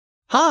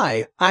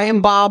Hi, I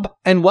am Bob,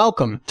 and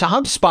welcome to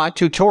HubSpot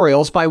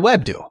Tutorials by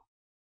Webdo.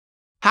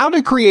 How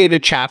to create a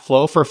chat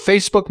flow for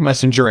Facebook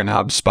Messenger in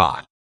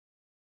HubSpot.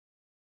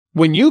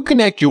 When you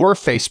connect your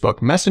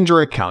Facebook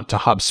Messenger account to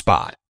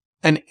HubSpot,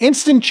 an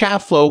instant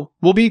chat flow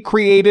will be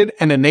created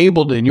and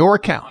enabled in your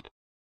account.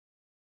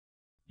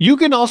 You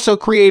can also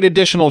create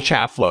additional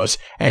chat flows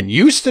and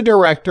use the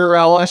direct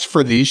URLs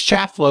for these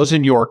chat flows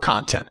in your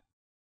content.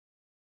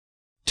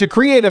 To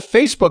create a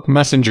Facebook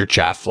Messenger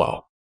chat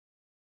flow,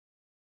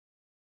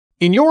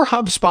 in your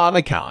HubSpot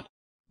account,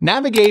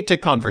 navigate to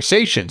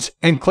Conversations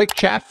and click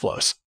Chat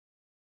Flows.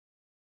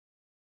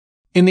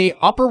 In the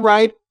upper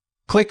right,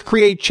 click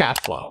Create Chat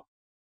Flow.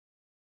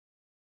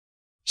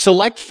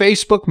 Select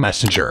Facebook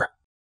Messenger.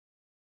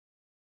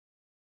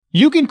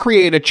 You can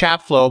create a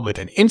chat flow with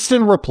an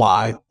instant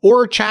reply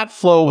or a chat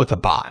flow with a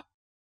bot.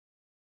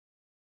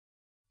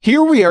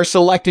 Here we are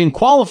selecting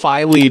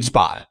Qualify Leads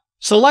Bot.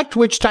 Select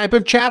which type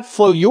of chat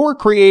flow you're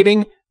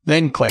creating,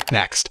 then click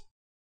Next.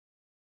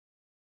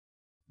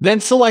 Then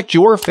select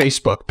your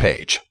Facebook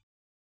page.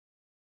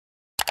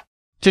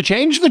 To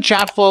change the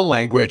chat flow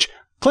language,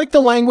 click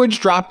the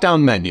Language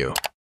drop-down menu.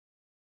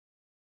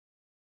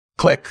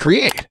 Click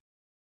Create.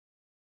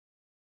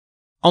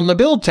 On the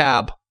Build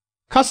tab,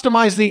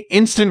 customize the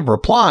instant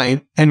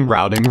reply and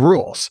routing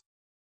rules.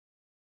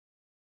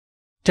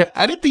 To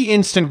edit the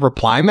instant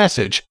reply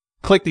message,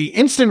 click the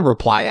Instant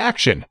Reply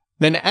action,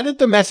 then edit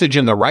the message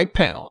in the right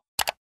panel.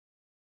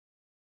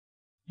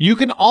 You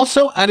can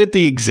also edit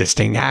the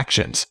existing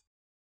actions.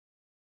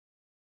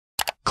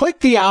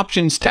 Click the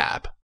Options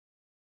tab.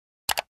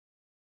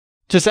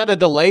 To set a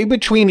delay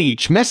between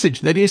each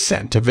message that is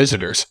sent to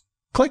visitors,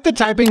 click the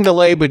Typing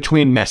Delay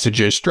Between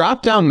Messages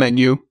drop-down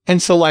menu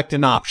and select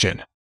an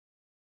option.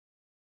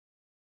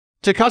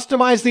 To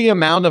customize the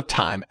amount of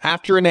time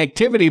after an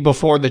activity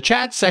before the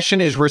chat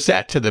session is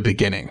reset to the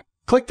beginning,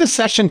 click the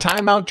Session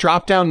Timeout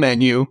drop-down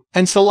menu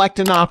and select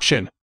an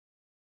option.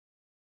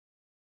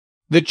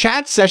 The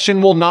chat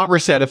session will not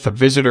reset if a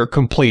visitor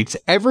completes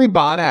every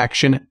bot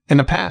action in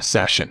a past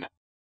session.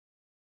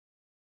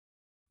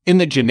 In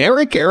the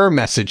generic error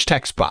message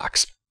text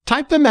box,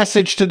 type the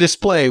message to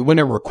display when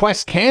a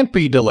request can't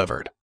be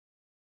delivered.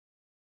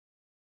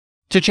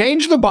 To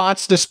change the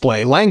bot's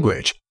display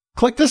language,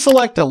 click the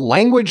Select a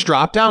Language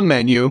drop-down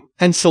menu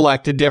and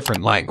select a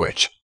different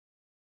language.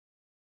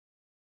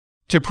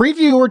 To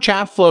preview your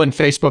chat flow in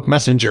Facebook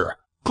Messenger,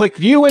 click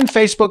View in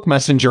Facebook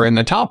Messenger in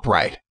the top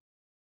right.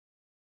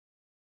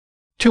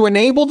 To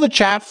enable the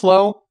chat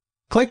flow,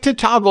 click to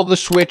toggle the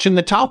switch in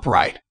the top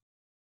right.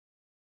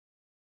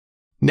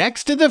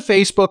 Next to the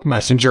Facebook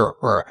Messenger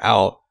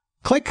URL,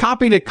 click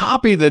Copy to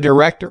copy the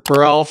direct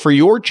URL for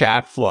your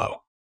chat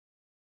flow.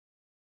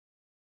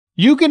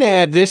 You can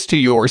add this to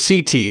your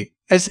CT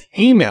as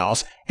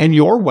emails and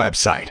your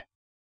website.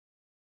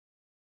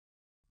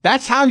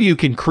 That's how you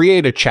can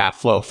create a chat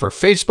flow for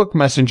Facebook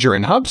Messenger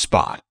in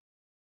HubSpot.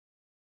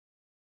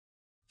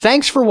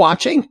 Thanks for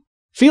watching.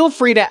 Feel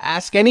free to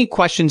ask any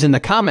questions in the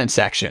comment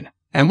section,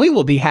 and we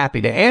will be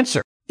happy to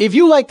answer. If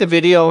you like the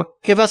video,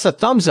 give us a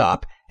thumbs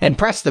up and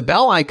press the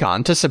bell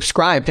icon to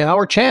subscribe to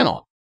our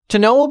channel. To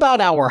know about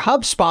our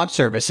HubSpot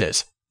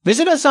services,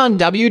 visit us on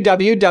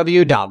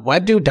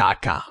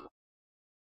www.webdo.com.